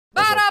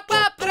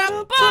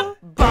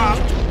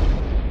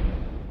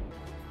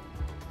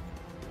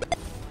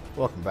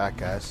Welcome back,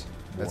 guys.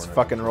 Let's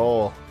fucking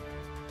roll.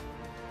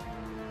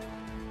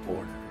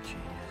 Order cheese.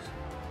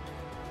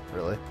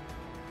 Really?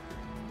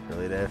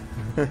 Really, Dave?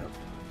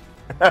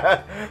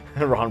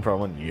 Ron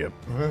Perlman. Yep.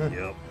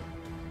 Yep.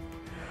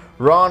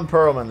 Ron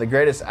Perlman, the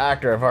greatest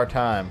actor of our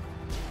time.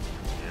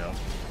 Yep.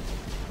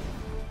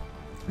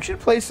 We should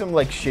play some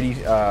like shitty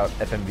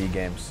FMV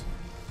games.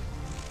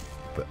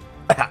 But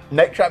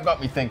Night Trap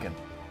got me thinking.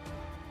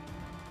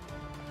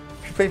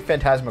 We should play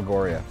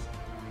Phantasmagoria.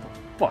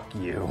 Fuck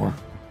you.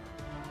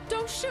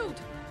 Don't shoot!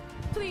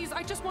 Please,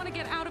 I just want to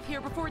get out of here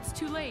before it's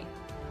too late.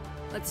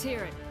 Let's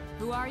hear it.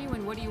 Who are you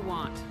and what do you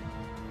want?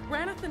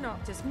 Ranatha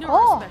Noctis,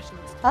 Oh,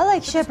 neurospecialist. I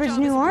like But this Shepard's job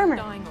new isn't armor.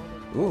 dying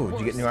already. Ooh, did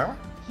you get new armor?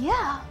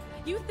 Yeah.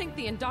 You think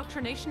the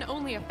indoctrination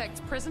only affects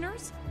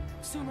prisoners?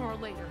 Sooner or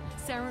later,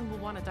 Saren will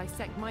want to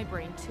dissect my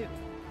brain too.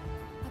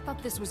 I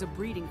thought this was a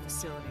breeding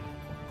facility.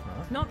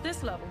 Not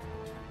this level.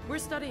 We're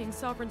studying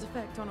Sovereign's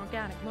effect on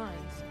organic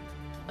minds.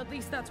 At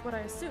least that's what I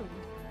assumed.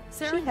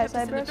 Saren has kept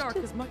us in the eyebrows dark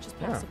too. as much as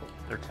possible.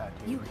 They're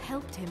tattooed. You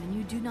helped him and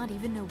you do not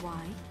even know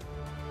why?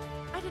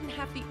 I didn't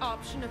have the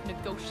option of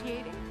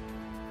negotiating.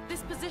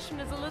 This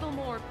position is a little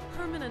more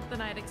permanent than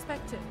I had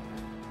expected.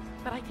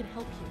 But I can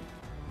help you.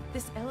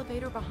 This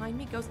elevator behind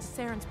me goes to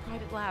Saren's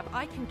private lab.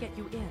 I can get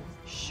you in.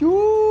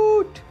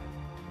 Shoot!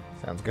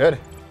 Sounds good.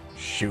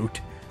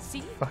 Shoot.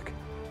 See? Fuck.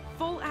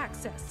 Full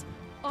access.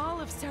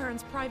 All of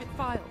Saren's private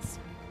files.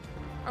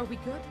 Are we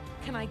good?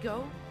 Can I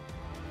go?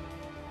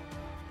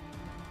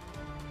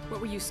 What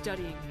were you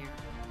studying here?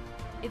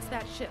 It's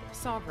that ship,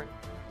 Sovereign.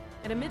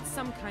 It emits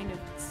some kind of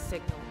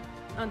signal.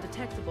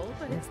 Undetectable,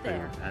 but it's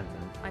there.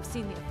 I've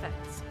seen the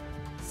effects.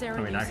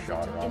 Saren I uses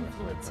shot it her, to obviously,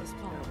 influence but, his you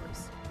know.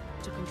 followers.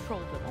 To control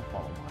them. Don't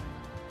follow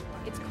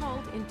mine. It's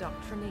called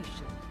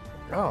indoctrination.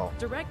 Oh.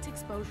 Direct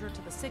exposure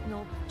to the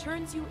signal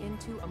turns you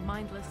into a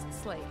mindless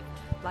slave,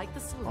 like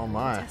the saloon Oh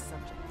my. test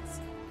subjects.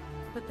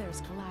 But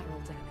there's collateral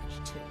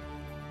damage too.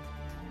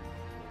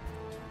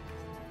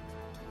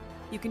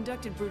 You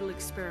conducted brutal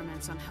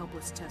experiments on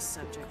helpless test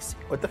subjects.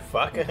 What the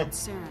fuck? But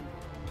Saren,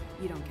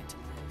 you don't get to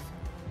live.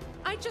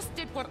 I just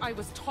did what I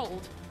was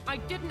told. I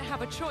didn't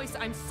have a choice.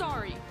 I'm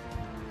sorry.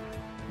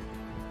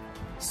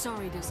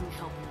 Sorry doesn't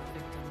help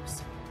your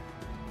victims.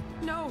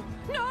 No,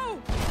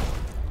 no!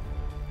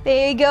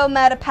 There you go,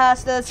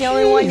 Matapasta. It's the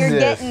only one you're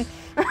Jesus.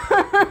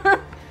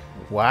 getting.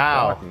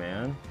 Wow. Fuck,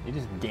 man. You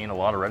just gained a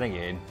lot of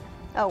renegade.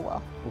 Oh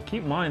well. Well,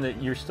 keep in mind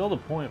that you're still the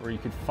point where you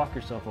could fuck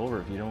yourself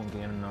over if you don't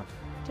gain enough.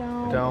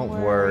 Don't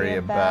worry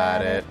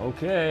about it.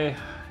 Okay.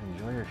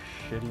 Enjoy your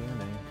shitty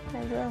ending.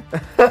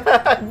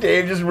 I will.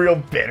 Dave just real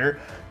bitter.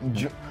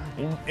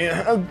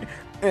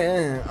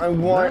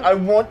 I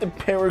want the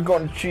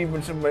Paragon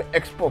achievements in my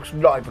Xbox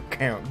Live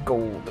account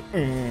gold.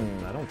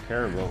 I don't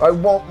care about. I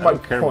want my I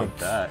don't care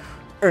points. about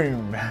that.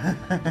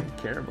 I don't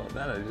care about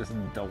that. I just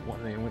don't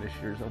want anyone to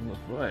shoot yourself in the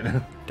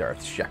foot.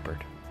 Darth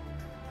Shepard.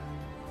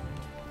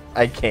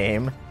 I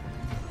came.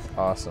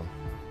 Awesome.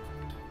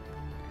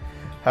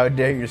 How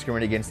dare you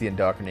discriminate against the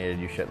indoctrinated,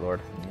 you shitlord.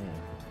 Yeah.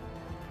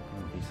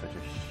 Don't be such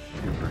a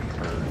super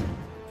turd.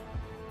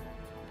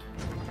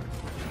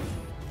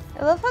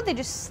 I love how they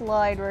just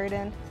slide right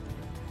in.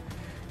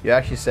 You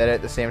actually said it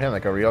at the same time,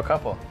 like a real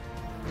couple.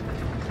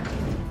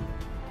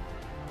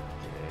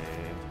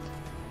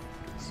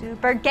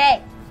 Super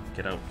gay.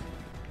 Get out.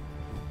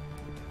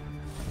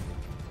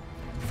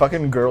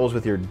 Fucking girls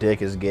with your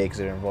dick is gay because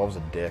it involves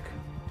a dick.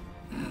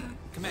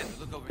 Commander,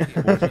 look over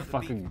here. What's a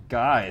fucking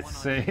guy?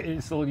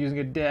 It's still using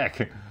a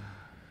deck.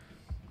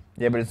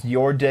 Yeah, but it's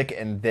your dick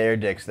and their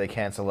dicks. They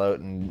cancel out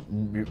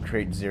and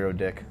create zero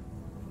dick.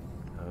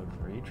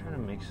 Are you trying to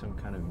make some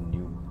kind of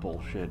new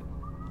bullshit?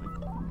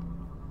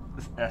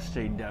 This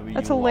SJW.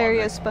 That's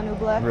hilarious, Spanu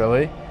Black.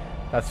 Really?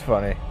 That's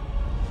funny.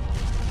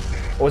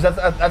 Oh,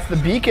 that's the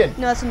beacon.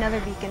 No, that's another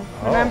beacon.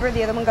 Oh. Remember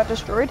the other one got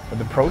destroyed?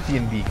 The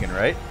Prothean beacon,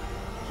 right?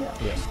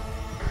 Yeah.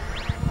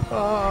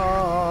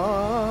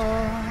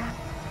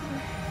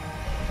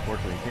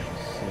 Unfortunately, you can't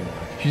see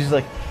much. She's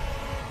like,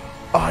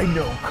 I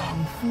know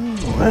Kung Fu.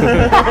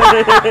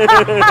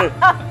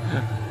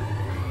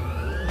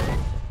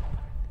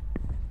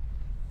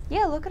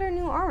 Yeah, look at her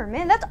new armor.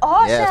 Man, that's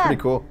awesome. Yeah, it's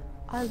pretty cool.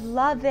 I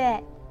love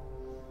it.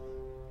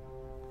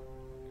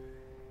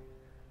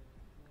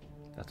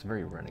 That's a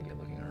very renegade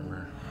looking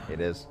armor. It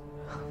is.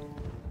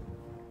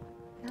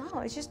 No,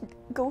 it just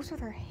goes with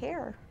her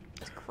hair.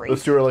 It's crazy.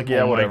 Those two are like,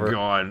 yeah, oh whatever. my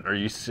god, are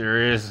you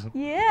serious?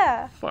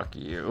 Yeah. Fuck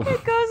you. It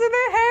goes with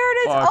her hair and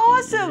it's Fuck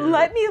awesome. you.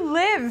 Let me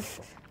live.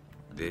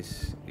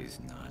 This is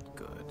not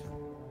good.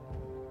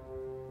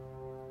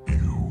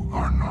 You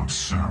are not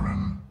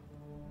Saren.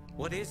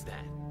 What is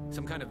that?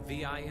 Some kind of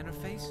VI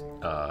interface?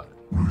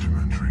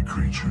 Rudimentary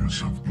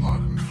creatures of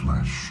blood and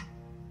flesh.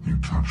 You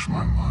touch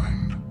my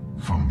mind,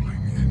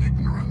 fumbling in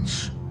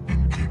ignorance,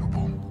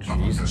 incapable of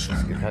Jesus, this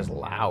understanding. guy's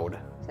loud.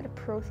 Is that a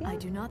Prothean? I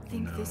do not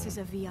think this is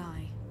a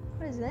VI.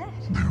 What is that?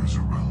 There is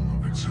a realm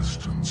of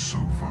existence so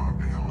far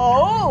beyond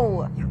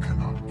Oh! you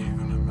cannot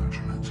even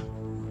imagine it.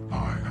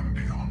 I am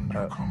beyond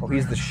your Oh,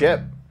 he's the comprehension.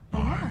 ship.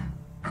 I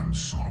am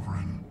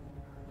sovereign.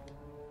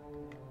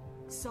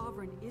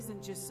 Sovereign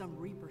isn't just some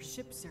Reaper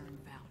ship Saren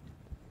found.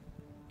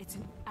 It's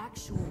an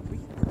actual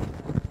Reaper.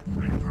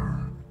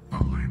 Reaper,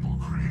 a label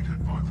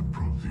created by the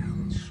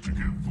Protheans to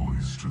give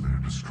voice to their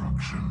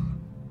destruction.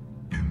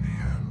 In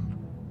the end,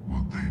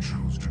 what they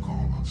chose to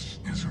call us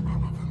is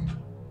irrelevant.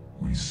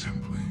 We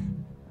simply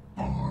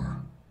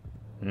are.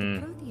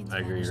 I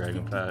agree,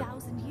 Dragon Pet.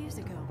 50,000 years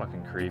ago.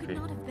 Fucking They creepy. could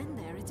not have been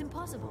there. It's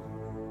impossible.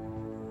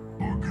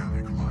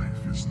 Organic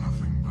life is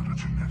nothing but a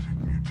genetic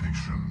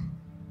mutation.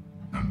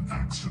 An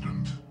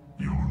accident.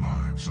 Your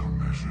lives are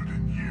measured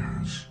in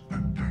years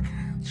and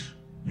decades.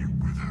 You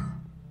wither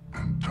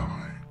and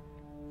die.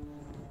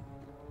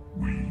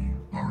 We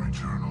are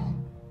eternal,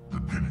 the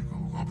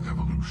pinnacle of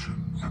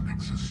evolution and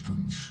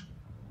existence.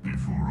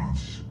 Before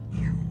us,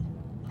 you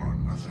are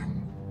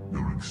nothing.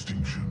 Your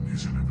extinction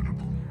is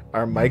inevitable.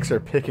 Our mics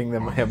are picking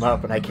him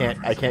up, and I can't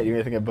do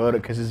anything about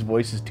it because his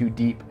voice is too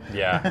deep.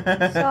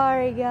 Yeah.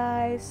 Sorry,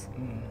 guys.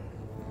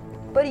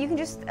 But you can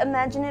just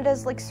imagine it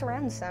as like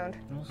surround sound.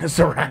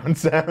 Surround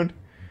sound.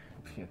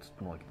 It's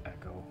more like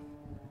echo.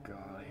 God,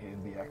 I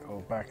hated the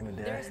echo back in the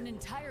day. There's an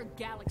entire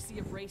galaxy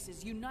of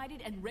races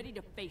united and ready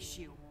to face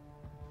you.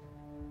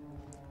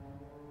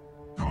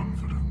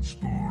 Confidence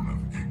born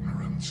of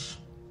ignorance.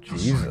 The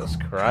Jesus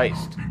cycle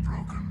Christ. cannot be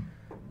broken.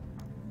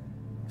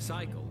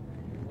 Cycle?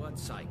 What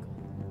cycle?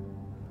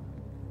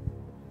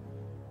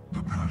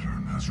 The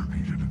pattern has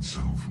repeated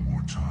itself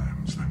more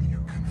times than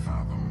you can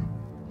fathom.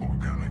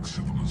 Organic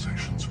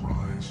civilizations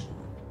rise,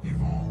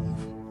 evolve,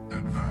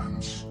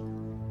 advance,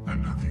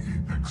 and at the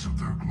apex of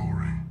their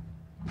glory,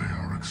 they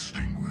are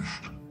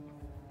extinguished.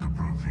 The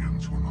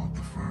Protheans were not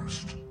the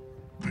first.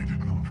 They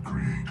did not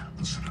create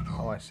the Citadel.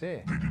 Oh, I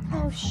see. They did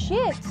Oh, not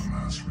shit. forge the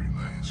mass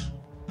relays.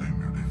 They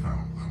merely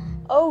found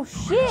them. Oh The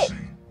shit!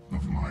 legacy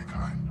of my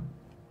kind.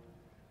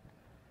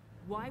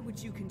 Why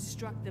would you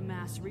construct the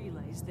mass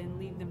relays, then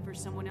leave them for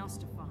someone else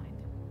to find?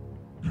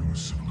 Your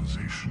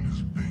civilization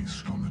is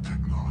based on the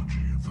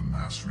technology of the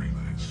mass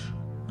relays.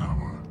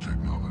 Our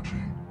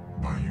technology.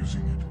 By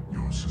using it,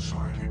 your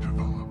society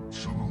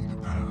develops along the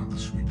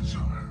paths we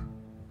desire.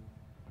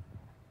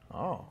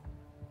 Oh.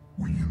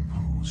 We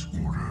impose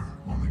order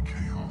on the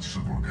chaos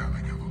of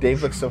organic evolution.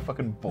 Dave looks so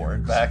fucking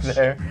bored back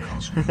there.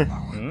 Because we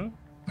allow it,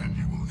 and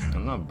you will end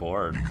I'm not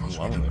bored. I'm because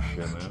we loving this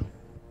demand shit, it. man.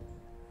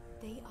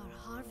 They are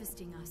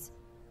harvesting us,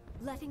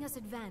 letting us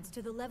advance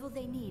to the level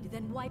they need,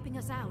 then wiping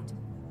us out.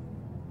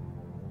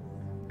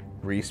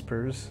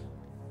 Reapers.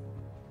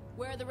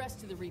 Where are the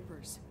rest of the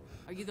Reapers?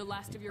 Are you the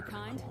last of your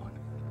kind?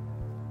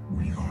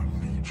 We are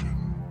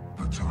legion.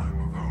 The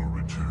time of our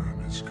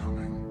return is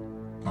coming.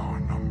 Our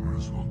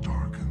numbers will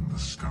darken the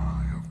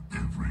sky of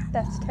every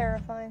That's world.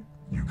 terrifying.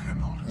 You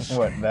cannot escape.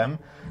 What, them?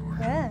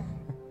 Yeah.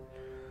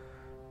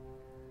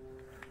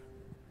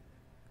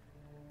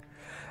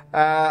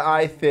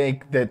 I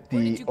think that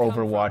Where the did you come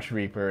Overwatch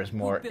Reaper is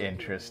more built you?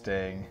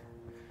 interesting.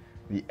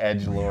 The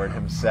Edgelord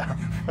himself.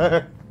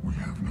 We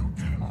have no end.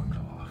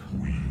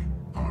 We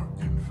are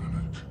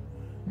infinite.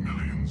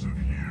 Millions of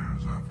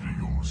years after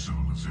your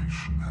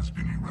civilization has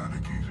been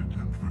eradicated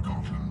and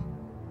forgotten,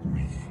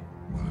 we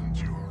will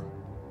endure.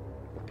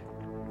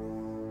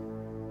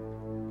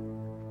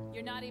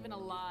 You're not even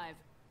alive.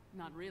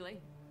 Not really.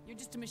 You're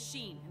just a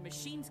machine, and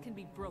machines can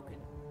be broken.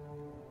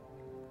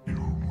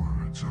 Your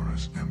words are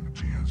as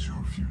empty as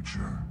your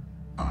future.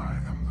 I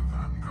am the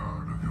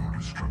vanguard of your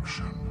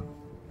destruction.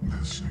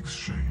 This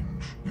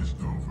exchange is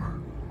over.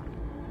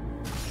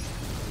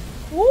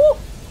 Woo!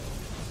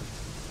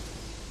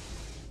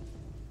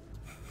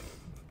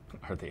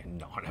 Are they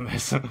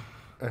anonymous?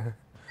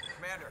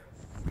 Commander,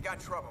 we got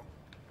trouble.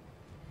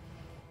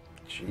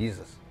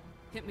 Jesus.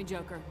 Hit me,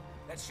 Joker.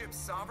 That ship's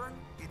Sovereign,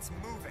 it's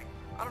moving.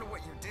 I don't know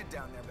what you did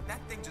down there, but that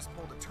thing just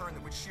pulled a turn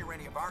that would shear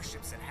any of our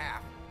ships in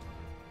half.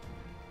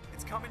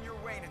 It's coming your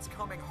way and it's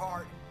coming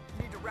hard.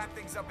 You need to wrap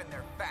things up in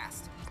there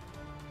fast.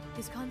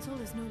 This console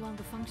is no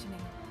longer functioning.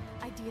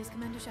 Ideas,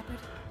 Commander Shepard?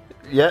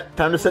 Yeah,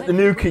 time to set the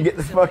We'll nuke and get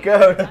the so fuck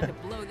time out. to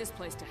blow this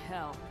place to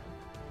hell.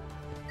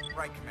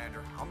 Right,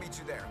 Commander. I'll meet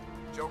you there.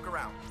 Joker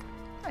out.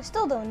 I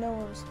still don't know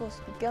where we're supposed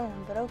to be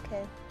going, but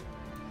okay.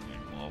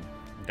 Well,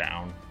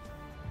 down,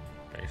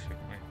 basically.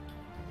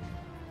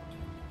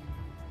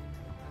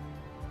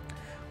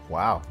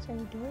 Wow. Is there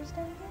any doors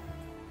down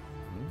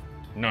here?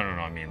 No,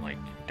 I mean like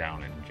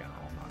down in general,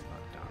 not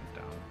down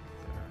there.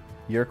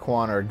 Your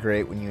Quan are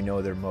great when you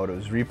know their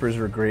motives. Reapers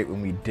were great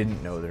when we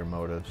didn't know their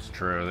motives. It's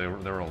true.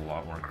 They were a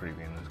lot more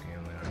creepy in this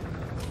game than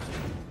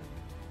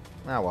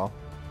Ah, well.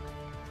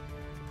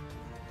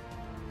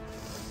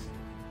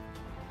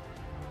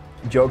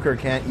 Joker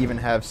can't even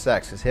have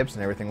sex. His hips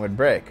and everything would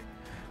break.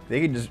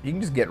 You can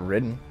just get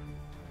ridden.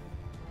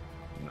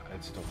 no,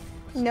 it's still.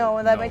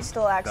 No, that might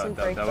still actually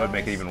break That would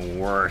make it bones. even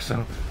worse.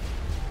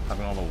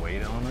 Having all the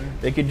weight on there.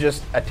 They could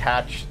just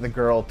attach the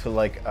girl to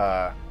like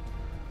A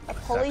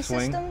pulley Sex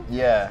swing? system?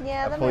 yeah,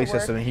 Yeah, a that pulley might work.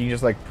 system, and he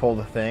just like pull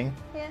the thing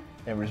Yeah.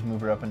 and we just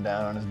move her up and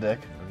down on his dick.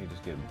 Or you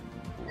just get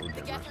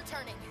The gas are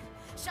turning.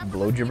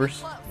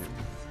 Blowjibbers?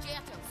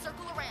 Giotto,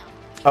 circle around.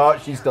 Oh,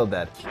 she's still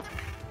dead.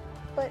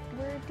 But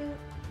where do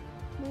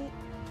we...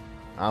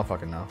 I don't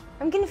fucking know.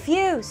 I'm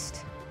confused.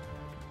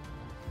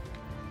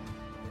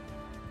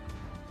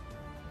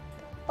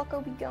 Where the fuck are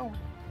we going?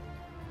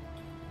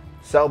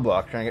 Cell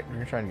block.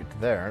 We're trying to get to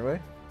there, aren't we?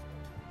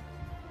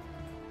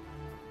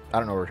 I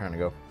don't know where we're trying to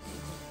go.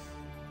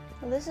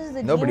 Well, this is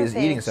the Nobody's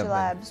eating genophage something.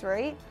 labs,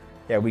 right?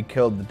 Yeah, we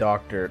killed the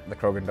doctor, the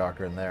Krogan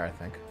doctor in there, I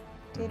think.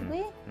 Did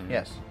we?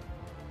 Yes.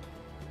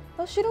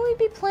 Well, shouldn't we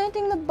be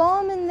planting the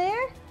bomb in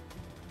there?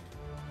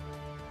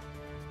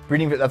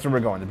 Breeding. That's where we're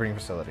going. The breeding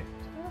facility.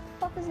 Where the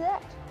fuck is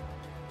that?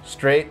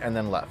 Straight and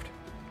then left.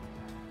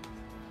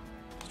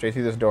 Straight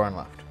through this door and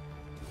left.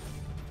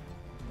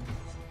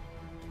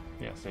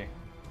 Yeah, see?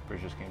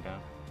 Bridge just came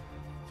down.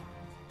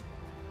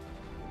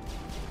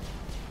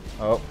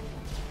 Oh.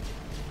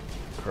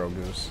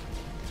 Krogus.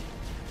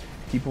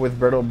 People with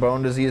brittle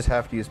bone disease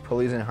have to use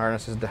pulleys and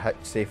harnesses to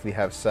safely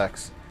have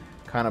sex.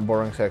 Kind of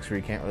boring sex where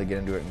you can't really get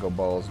into it and go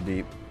balls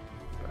deep.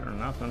 Better than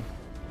nothing.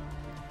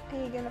 Are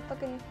you gonna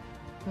fucking...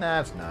 Nah,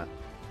 it's not.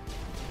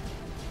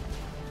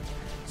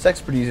 Sex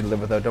is pretty easy to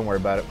live without. Don't worry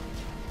about it.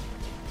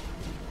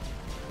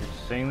 You're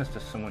saying this to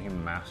someone who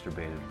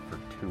masturbated for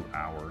 2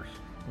 hours.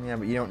 Yeah,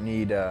 but you don't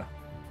need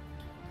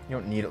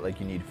it like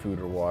you need food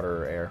or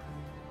water or air.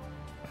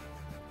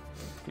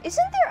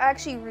 Isn't there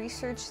actually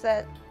research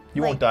that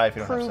You won't die if you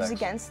don't have proves sex.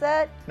 against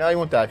that? No, you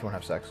won't die if you won't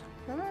have sex.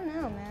 I don't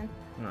know, man.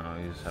 No,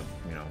 you just have,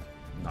 you know,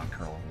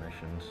 nocturnal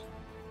emissions.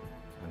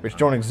 Which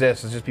don't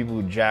exist. It's just people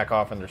who jack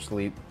off in their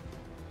sleep.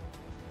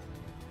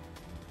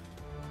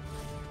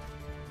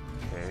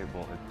 Okay,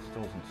 well, it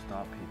still doesn't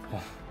stop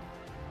people.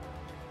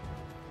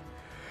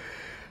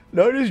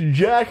 Not just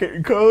jack it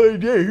and call it a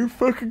day. Who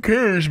fucking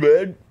cares,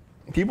 man?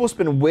 People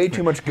spend way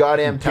too much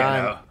goddamn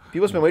time.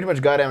 People spend way too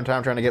much goddamn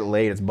time trying to get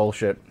laid. It's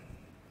bullshit.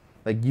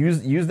 Like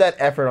use that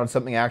effort on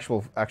something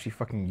actually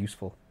fucking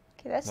useful.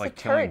 Okay, that's Like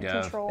the turret killing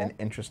Dev. control. And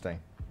interesting.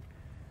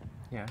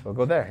 Yeah. We'll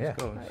go there. Yeah.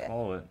 Let's go. Just Okay.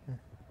 follow it.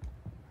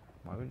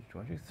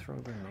 Why'd you throw a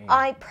grenade?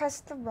 I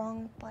pressed the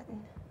wrong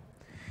button.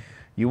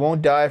 You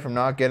won't die from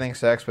not getting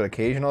sex, but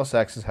occasional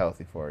sex is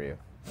healthy for you.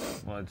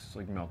 Well, it's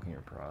like milking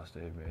your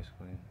prostate,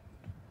 basically.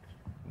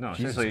 No,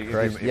 Jesus seriously,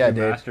 Christ. if you Dave.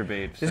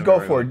 masturbate... Just go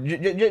for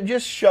it.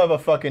 Just shove a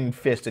fucking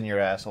fist in your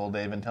asshole,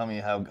 Dave, and tell me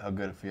how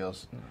good it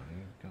feels. No,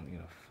 you don't need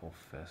a full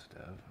fist,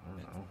 Dev. I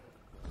don't know.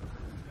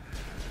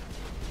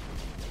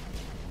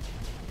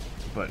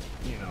 But,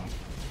 you know...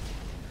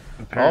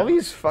 All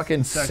these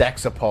fucking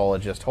sex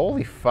apologists.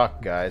 Holy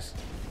fuck, guys.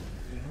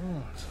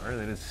 Oh, sorry,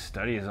 they did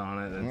studies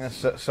on it. Yeah,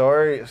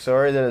 sorry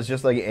that it's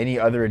just like any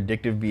other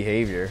addictive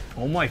behavior.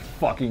 Oh my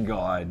fucking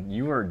god.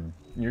 You're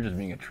just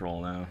being a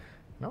troll now.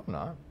 No, I'm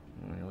not.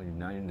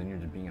 Then you're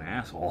just being an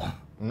asshole.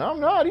 No, I'm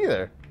not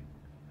either.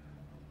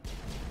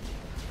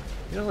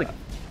 You know, like...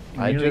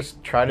 I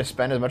just try to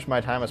spend as much of my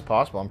time as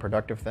possible on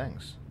productive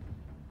things.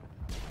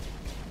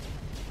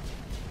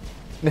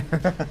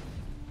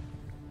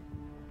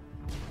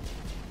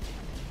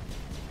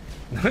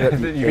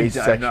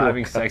 I'm not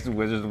having sex with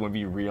wizards would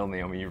be real,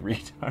 Naomi, you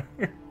retard.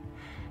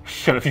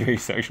 Shut up, you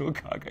asexual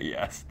cuck.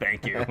 Yes,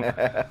 thank you.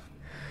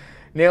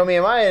 Naomi,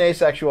 am I an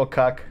asexual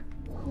cuck?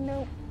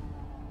 Nope.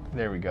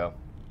 There we go.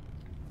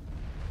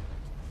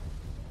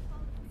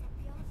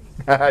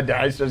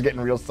 Dice starts getting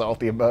real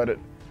salty about it.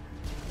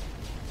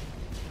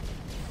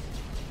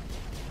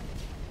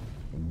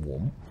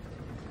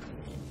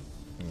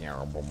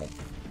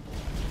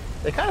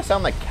 They kind of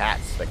sound like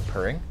cats, like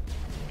purring.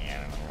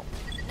 Yeah,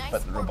 Nice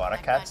but work robotic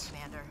on that cats? gun,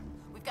 Commander.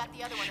 We've got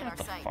the other one in our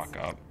sights. Fuck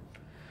up.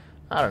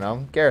 I don't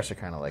know. Garrus are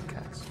kind of like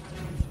cats.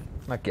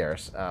 Not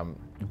Garrus.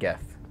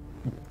 Geth.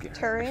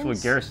 Turians? Actually,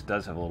 Garrus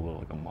does have a little bit of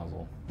like a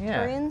muzzle.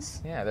 Yeah.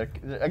 Turians? Yeah,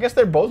 I guess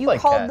they're both You like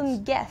called cats.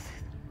 them Geth.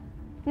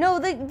 No,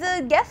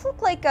 the Geth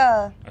look like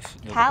a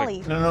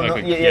Callie. No.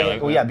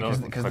 Yeah, because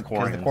the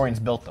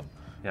Quarians built them.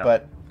 Yeah.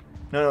 But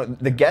no,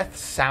 the Geth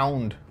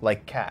sound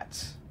like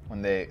cats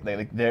when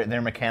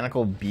their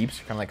mechanical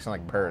beeps kind of sound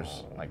like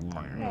purrs, like.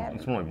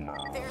 It's more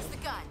like... There's the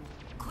gun.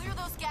 Clear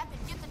those Geth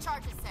and get the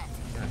charges set.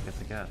 Yeah, get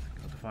the gas.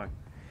 What the fuck?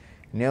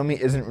 Naomi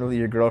isn't really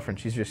your girlfriend;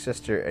 she's your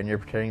sister, and you're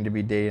pretending to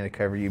be dating to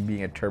cover you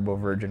being a turbo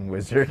virgin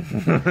wizard.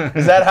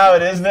 Is that how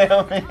it is,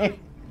 Naomi?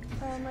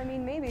 I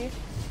mean, maybe.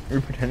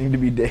 You're pretending to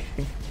be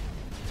dating.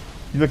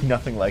 You look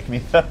nothing like me,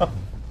 though.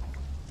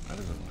 That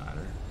doesn't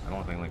matter. I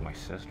don't think like my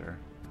sister.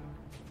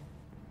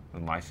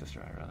 With my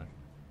sister, I'd rather.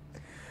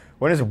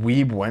 When is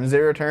Weeb Wednesday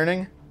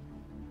returning?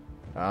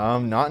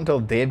 Not until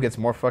Dave gets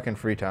more fucking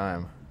free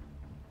time.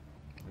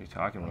 What are you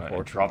talking about? I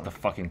dropped the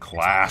fucking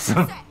class.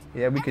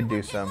 Yeah, we could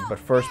do some, but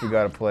first we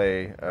gotta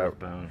play.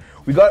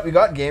 We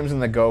got games in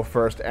the go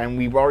first, and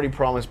we've already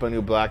promised by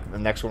New Black that the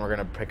next one we're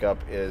gonna pick up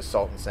is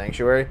Salt and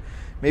Sanctuary.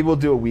 Maybe we'll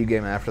do a Wii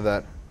game after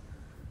that.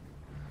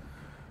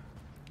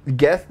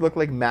 Geth look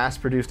like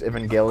mass-produced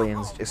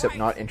Evangelions, except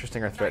not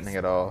interesting or threatening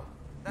at all.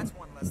 That's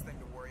one less thing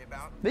to worry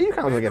about. They do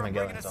kind of look like Bring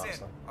Evangelions, us in.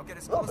 honestly. I'll get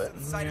as A little close to bit.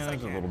 the site as I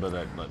There's a can. little bit of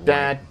that. Like,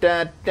 Da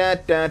da da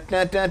da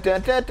da da da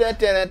da da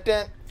da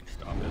da.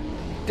 Stop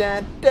it.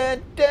 Da da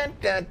da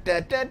da da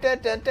da da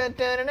da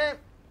da da.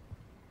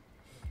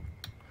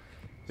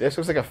 This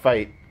looks like a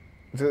fight.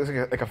 This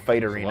looks like a fight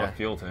There's a lot arena. of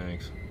fuel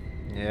tanks.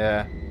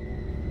 Yeah.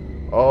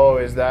 Oh,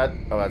 is that?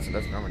 Oh, that's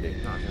Normandy.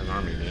 No, it's an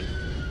army, dude.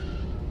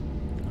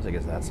 I was like,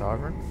 is that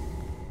Sovereign?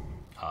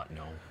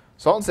 No.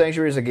 Salt and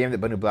Sanctuary is a game that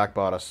Bunny Black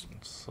bought us.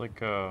 It's like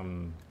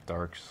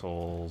Dark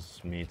Souls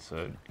meets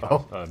a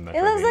Oh. It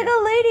looks like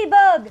a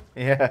ladybug.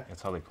 Yeah.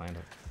 That's how they planned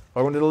it.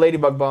 Welcome to the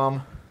Ladybug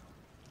Bomb.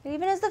 It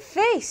even has the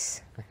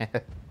face.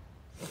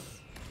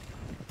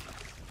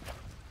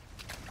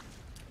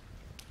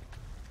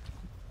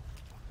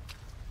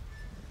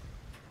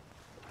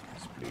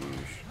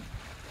 Sploosh.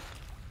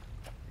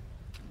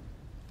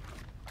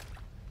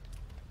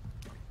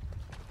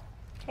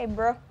 Hey,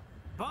 bro.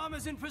 Bomb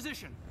is in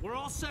position. We're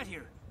all set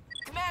here.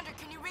 Commander,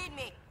 can you read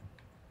me?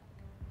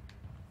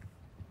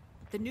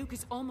 The nuke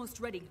is almost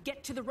ready.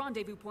 Get to the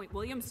rendezvous point,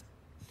 Williams.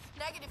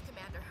 Negative,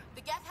 Commander.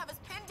 The Geth have us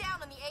pinned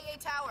down on the AA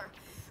tower.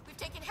 We've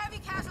taken heavy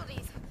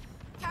casualties.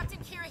 Captain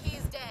Kirahi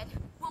is dead.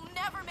 We'll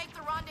never make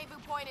the rendezvous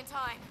point in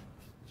time.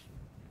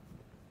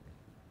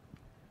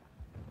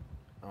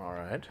 All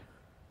right.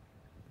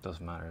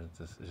 Doesn't matter.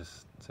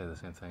 Just say the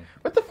same thing.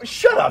 What the?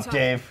 Shut up,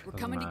 Dave. We're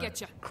coming to get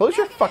you. Close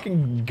your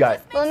fucking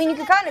gut. Well, I mean, you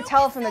can kind of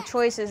tell from the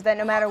choices that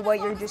no matter what,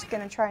 you're just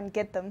gonna try and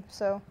get them.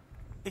 So.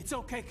 It's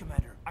okay,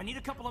 Commander. I need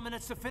a couple of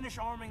minutes to finish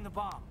arming the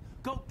bomb.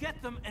 Go get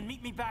them and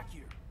meet me back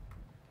here.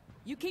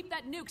 You keep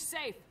that nuke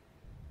safe.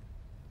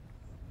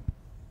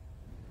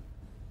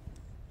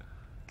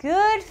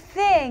 Good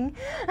thing.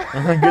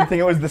 Good thing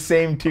it was the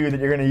same two that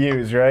you're gonna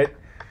use, right?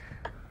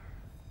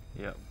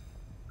 Yep.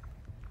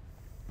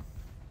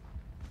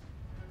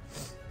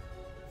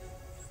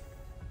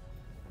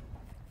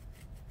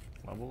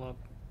 Level up.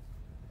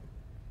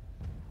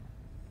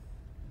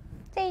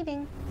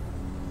 Saving.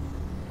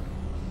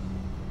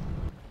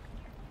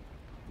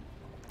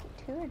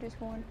 2 or just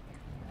 1?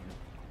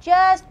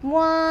 Just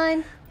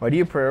 1. Why do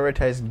you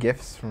prioritize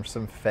gifts from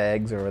some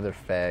fags over other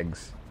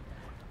fags?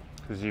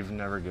 Because you've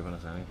never given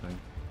us anything.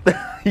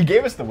 He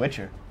gave us The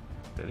Witcher.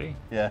 Did he?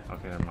 Yeah.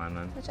 Okay, never mind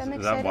then. Which I'm Is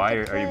excited that why?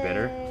 to Are you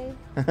bitter? play.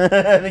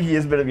 I think he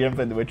is bitter. You haven't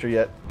played The Witcher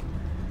yet.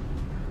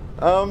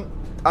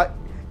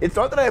 It's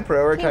not that I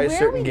prioritize where are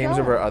certain we games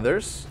going? over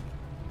others.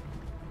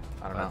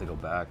 I don't I know. have to go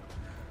back.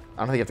 I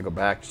don't think you have to go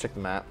back. Just check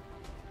the map.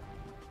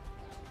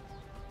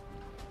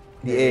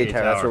 The AA AA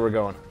tower. That's tower. where we're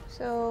going.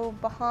 So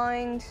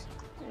behind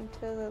and to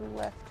the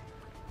left.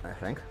 I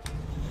think.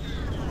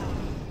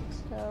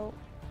 So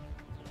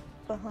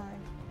behind.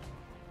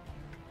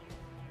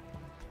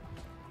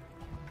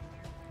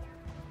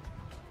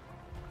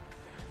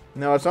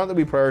 No, it's not that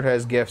we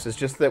prioritize gifts. It's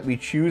just that we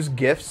choose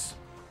gifts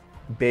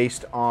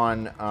based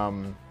on,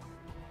 not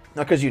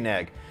because you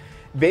nag,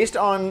 based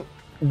on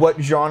what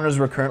genres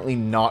we're currently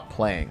not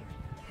playing.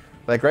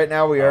 Like right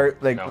now we are,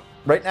 like, no.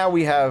 right now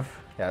we have,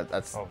 yeah,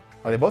 that's, oh,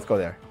 they both go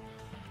there.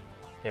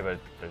 Yeah, but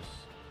it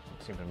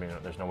seems to be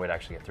there's no way to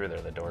actually get through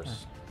there. The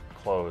door's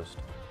closed.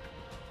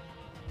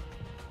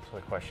 So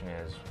the question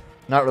is...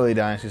 Not really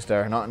Dynasty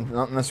Star, not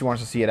unless you want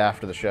us to see it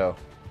after the show.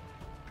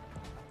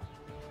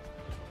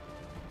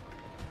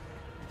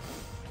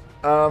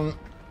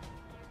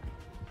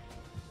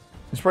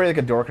 It's probably like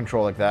a door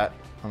control like that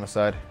on the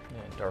side.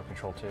 Yeah, door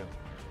control too.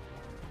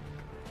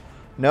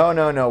 No,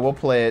 we'll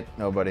play it.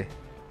 Nobody. You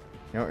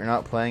know, you're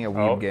not playing a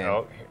weeb game.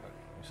 Oh,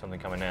 something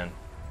coming in.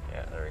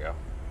 Yeah, there we go.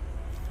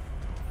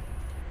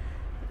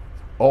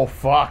 Oh,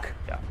 fuck.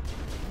 Yeah.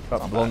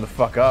 Got blown the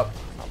fuck up.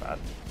 Not bad.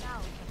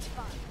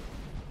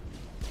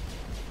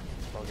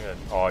 Oh, good.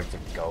 Oh, it's a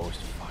ghost.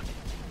 Fuck.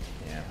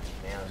 Yeah.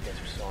 Man, those guys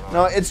are so annoying.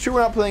 No, it's true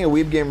we're not playing a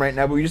weeb game right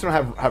now, but we just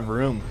don't have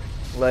room.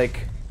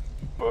 Like,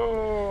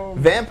 Boom.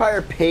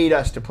 Vampire paid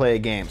us to play a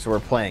game, so we're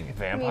playing it.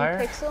 Vampire? You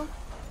mean Pixel?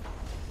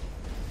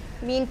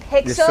 You mean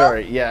Pixel? Yeah,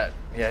 sorry,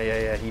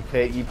 yeah. He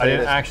paid I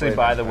didn't us to actually play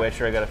buy The Vampire.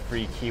 Witcher. I got a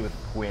free key with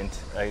Gwent.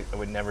 I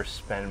would never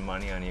spend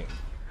money on you.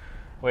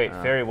 Wait,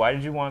 Fairy, why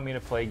did you want me to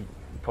play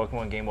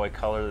Pokemon Game Boy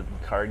Color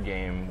card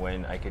game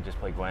when I could just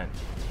play Gwent?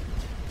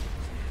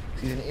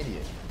 He's an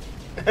idiot.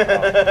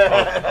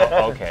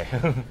 Okay.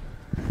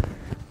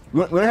 We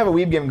don't have a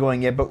weeb game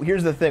going yet, but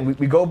here's the thing.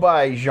 We go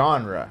by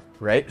genre,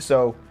 right?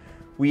 So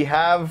we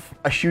have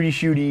a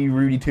shooty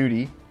Rudy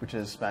Tooty, which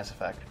is Mass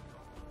Effect.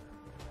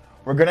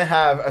 We're going to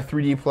have a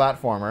 3D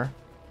platformer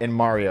in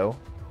Mario.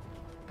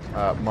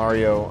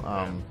 Mario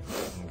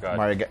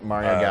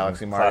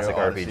Galaxy, Mario classic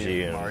Odyssey,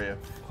 RPG, and Mario.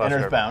 classic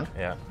And Earthbound.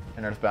 Yeah.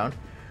 And Earthbound.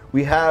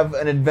 We have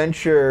an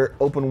adventure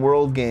open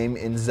world game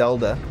in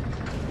Zelda,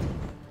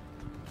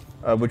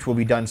 which will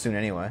be done soon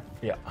anyway.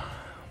 Yeah.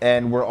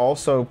 And we're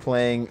also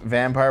playing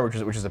Vampire,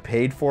 which is a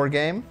paid-for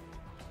game.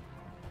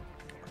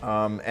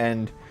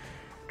 And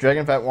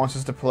Dragonfat wants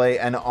us to play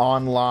an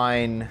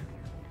online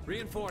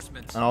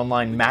Reinforcements.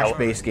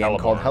 match-based game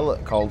called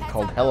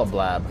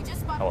Hellablab.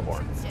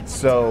 Hellaborn.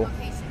 So,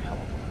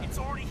 It's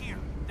already here.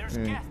 There's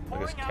Look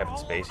at Kevin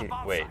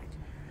Spacey. Wait.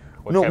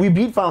 What no, we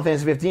beat Final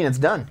Fantasy 15. It's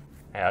done.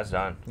 Yeah, it's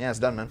done. Yeah, it's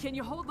done, man. Can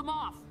you hold them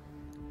off?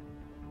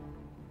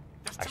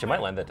 Actually, I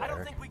might lend that to I don't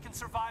Eric. think we can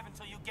survive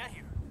until you get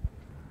here.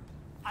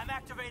 I'm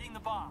activating the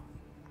bomb.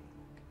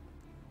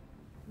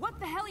 What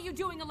the hell are you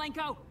doing,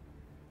 Alenko?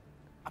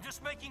 I'm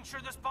just making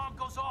sure this bomb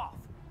goes off,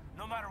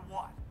 no matter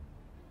what.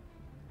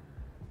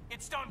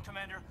 It's done,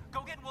 Commander.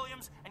 Go get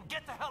Williams and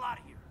get the hell out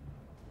of here.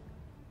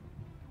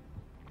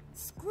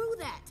 Screw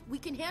that. We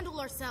can handle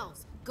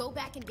ourselves. Go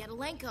back and get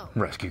Alenko.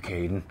 Rescue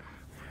Caden.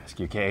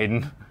 Rescue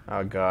Caden.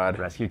 Oh, God.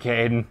 Rescue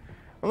Caden.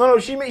 Well, no,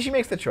 she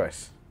makes the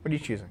choice. What are you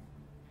choosing?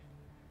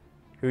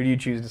 Who do you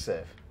choose to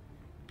save?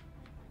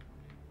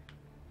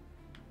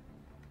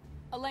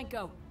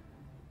 Alenko,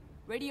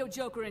 radio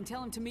Joker and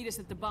tell him to meet us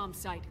at the bomb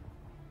site.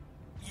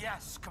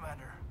 Yes,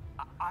 Commander.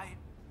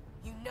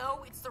 You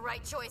know it's the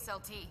right choice,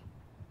 LT.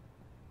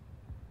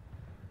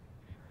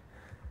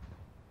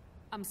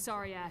 I'm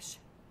sorry, Ash.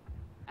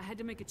 I had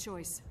to make a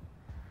choice.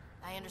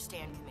 I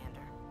understand, Commander.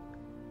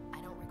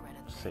 I don't regret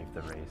it. Save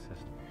the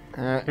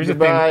racist. Here's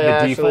goodbye,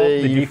 the default.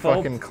 The you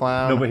default, fucking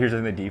clown. No, but here's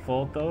the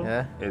default though.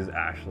 Yeah. Is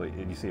Ashley?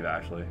 Did you save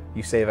Ashley?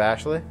 You save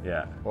Ashley?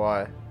 Yeah.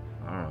 Why?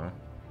 I don't know.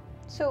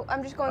 So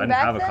I'm just going I didn't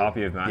back have then? a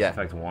copy of Mass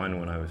Effect 1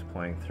 when I was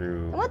playing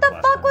through. And what the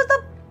fuck was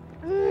the?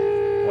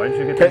 Why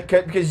didn't you get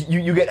that? Because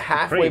you get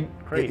halfway.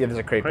 Crate. Yeah, there's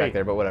a crate back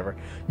there, but whatever.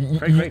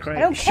 Crate. I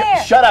don't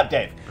care. Shut up,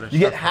 Dave. You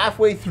get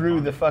halfway through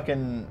the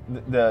fucking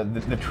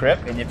the trip,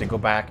 and you have to go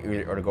back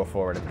or to go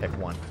forward and pick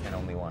one and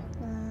only one.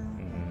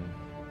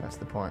 That's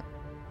the point.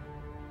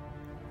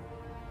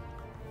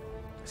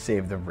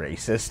 Save the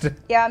racist.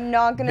 Yeah, I'm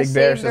not gonna Big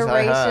Bear save the says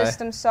hi, hi.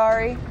 racist. I'm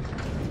sorry.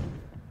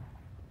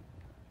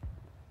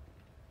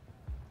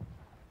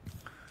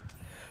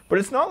 But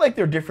it's not like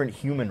they're different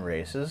human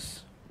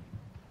races.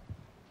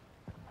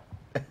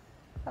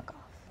 Fuck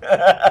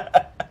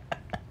off.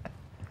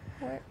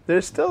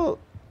 There's still.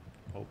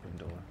 Open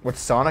door. What's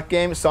Sonic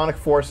game? Sonic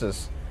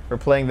Forces. We're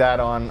playing that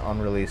on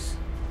release.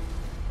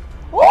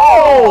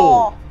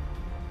 Whoa!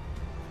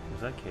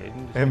 Was that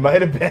Caden? It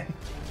might have been.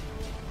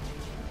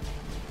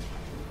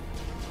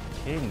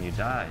 Caden, you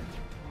died.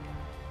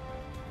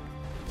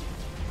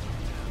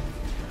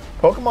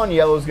 Pokemon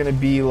Yellow is going to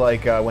be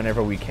like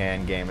whenever we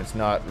can game. It's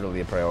not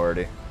really a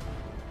priority.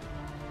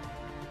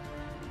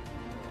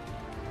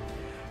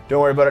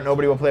 Don't worry about it.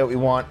 Nobody will play what we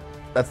want.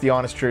 That's the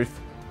honest truth.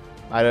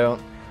 I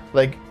don't.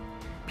 Like,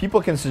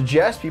 people can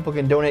suggest, people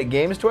can donate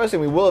games to us,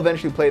 and we will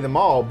eventually play them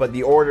all, but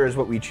the order is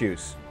what we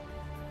choose.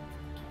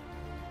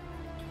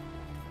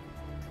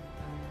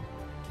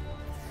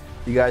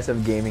 You guys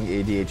have gaming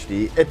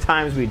ADHD. At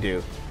times we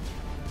do.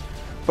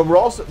 But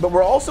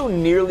we're also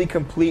nearly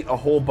complete a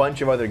whole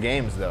bunch of other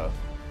games though.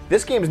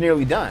 This game's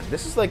nearly done.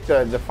 This is like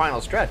the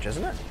final stretch,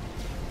 isn't it?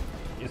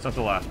 It's not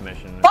the last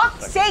mission.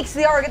 Fuck's sakes,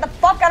 Liara, get the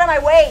fuck out of my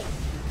way!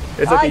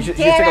 It's like she just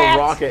took a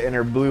rocket in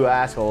her blue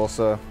asshole,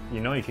 so.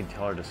 You know you can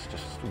tell her to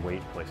just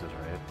wait places,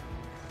 right?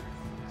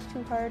 It's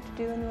too hard to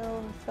do in the middle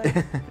of a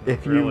fight.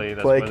 If Really, you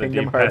that's play why the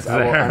Kingdom D-pad's Hearts,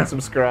 I will there.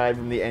 unsubscribe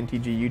from the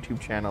NTG YouTube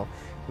channel,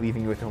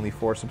 leaving you with only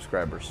 4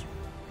 subscribers.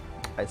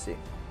 I see.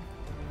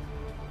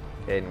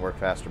 Okay, didn't work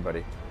faster,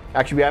 buddy.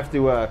 Actually, we have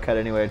to cut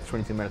anyway. It's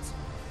 22 minutes.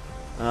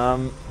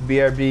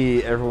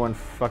 BRB, everyone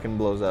fucking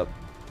blows up.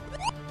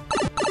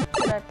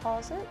 Should I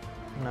pause it?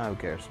 No, who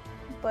cares?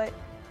 But